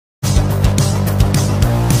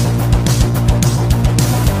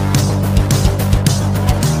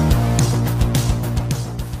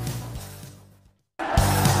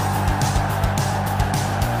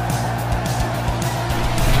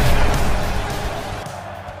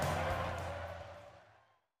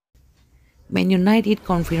Man United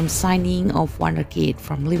confirmed signing of wonderkid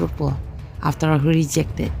from Liverpool after he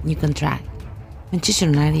rejected new contract. Manchester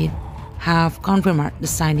United have confirmed the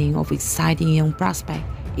signing of exciting young prospect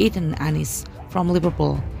Ethan Ennis from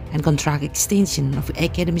Liverpool and contract extension of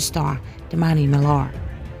academy star D'Mani Mellor.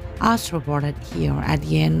 As reported here at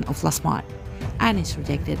the end of last month, Ennis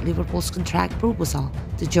rejected Liverpool's contract proposal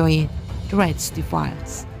to join the Reds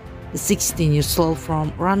Devils. The 16-year-old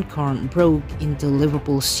from Runcorn broke into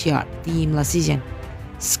Liverpool's youth team last season,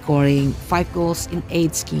 scoring 5 goals in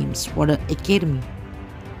 8 games for the academy.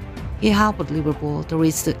 He helped Liverpool to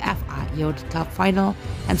reach the FA Youth Cup final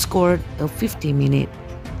and scored a 50-minute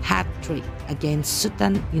hat-trick against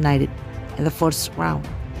Sutton United in the first round.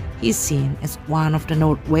 He is seen as one of the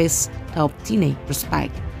Northwest's top teenage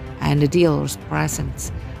prospects, and the deal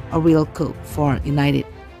represents a real coup for United.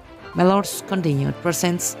 Mellor's continued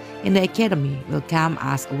presence in the academy will come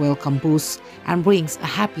as a welcome boost and brings a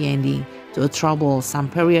happy ending to a troublesome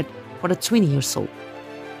period for the 20-year-old.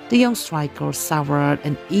 The young striker suffered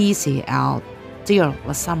an ACL tear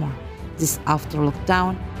last summer, this after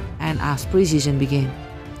lockdown and as pre-season began.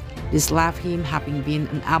 This left him having been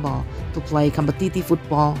unable to play competitive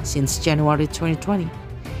football since January 2020.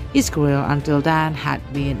 His career until then had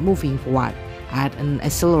been moving forward at an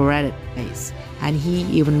accelerated pace, and he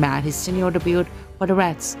even made his senior debut for the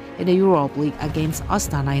Reds in the Europe League against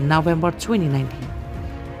Astana in November 2019,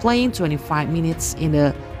 playing 25 minutes in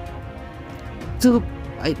the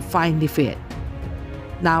 2-5 defeat.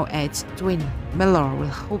 Now aged 20, Mellor will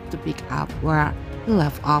hope to pick up where he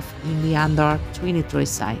left off in the under-23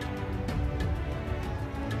 side.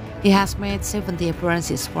 He has made 70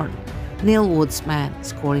 appearances for Neil Wood's men,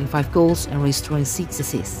 scoring 5 goals and registering 6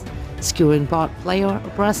 assists, securing both player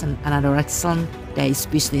present another excellent day's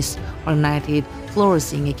business for United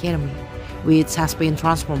flourishing academy, which has been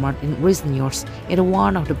transformed in recent years into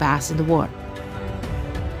one of the best in the world.